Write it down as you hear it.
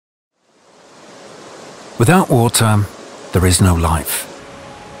Without water, there is no life.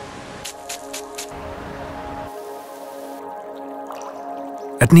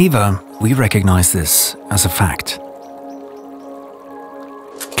 At NIVA, we recognize this as a fact.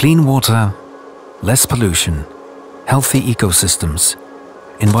 Clean water, less pollution, healthy ecosystems,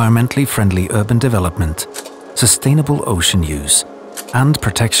 environmentally friendly urban development, sustainable ocean use, and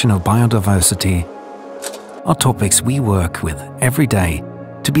protection of biodiversity are topics we work with every day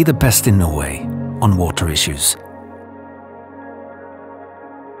to be the best in Norway on water issues.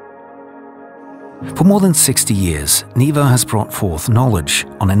 For more than 60 years, NIVA has brought forth knowledge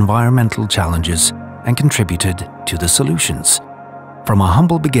on environmental challenges and contributed to the solutions. From our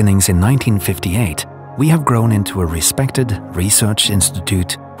humble beginnings in 1958, we have grown into a respected research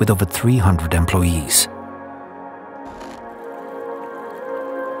institute with over 300 employees.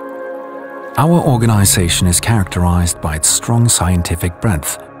 Our organization is characterized by its strong scientific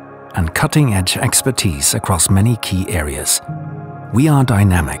breadth and cutting-edge expertise across many key areas. We are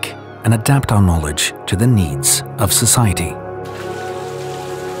dynamic and adapt our knowledge to the needs of society.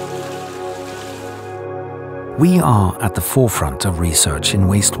 We are at the forefront of research in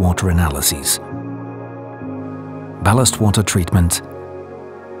wastewater analyses, ballast water treatment,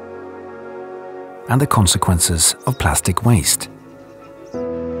 and the consequences of plastic waste.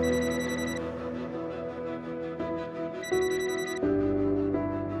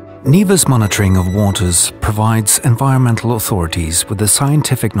 NIVA's monitoring of waters provides environmental authorities with the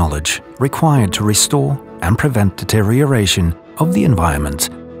scientific knowledge required to restore and prevent deterioration of the environment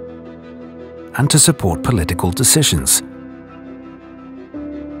and to support political decisions.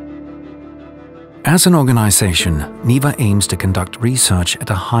 As an organization, NIVA aims to conduct research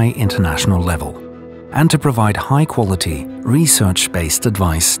at a high international level and to provide high-quality, research-based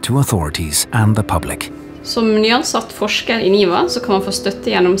advice to authorities and the public. Som nyansatt forsker i NIVA så kan man få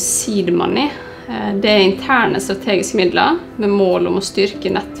støtte gjennom seed money. Det er interne strategiske midler med mål om å styrke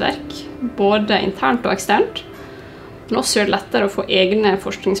nettverk, både internt og eksternt, men også gjøre det lettere å få egne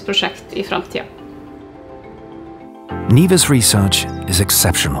forskningsprosjekt i fremtiden. NIVA's research is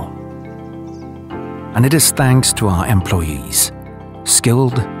exceptional, and it is thanks to our employees,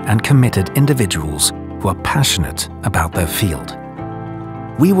 skilled and committed individuals who are passionate about their field.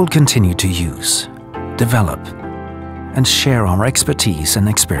 We will continue to use, develop, and share our expertise and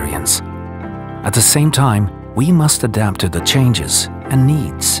experience. At the same time, we must adapt to the changes and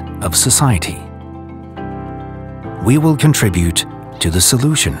needs of society. We will contribute to the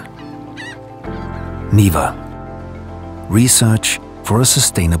solution. NIVA. Research for a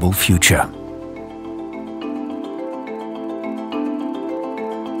sustainable future.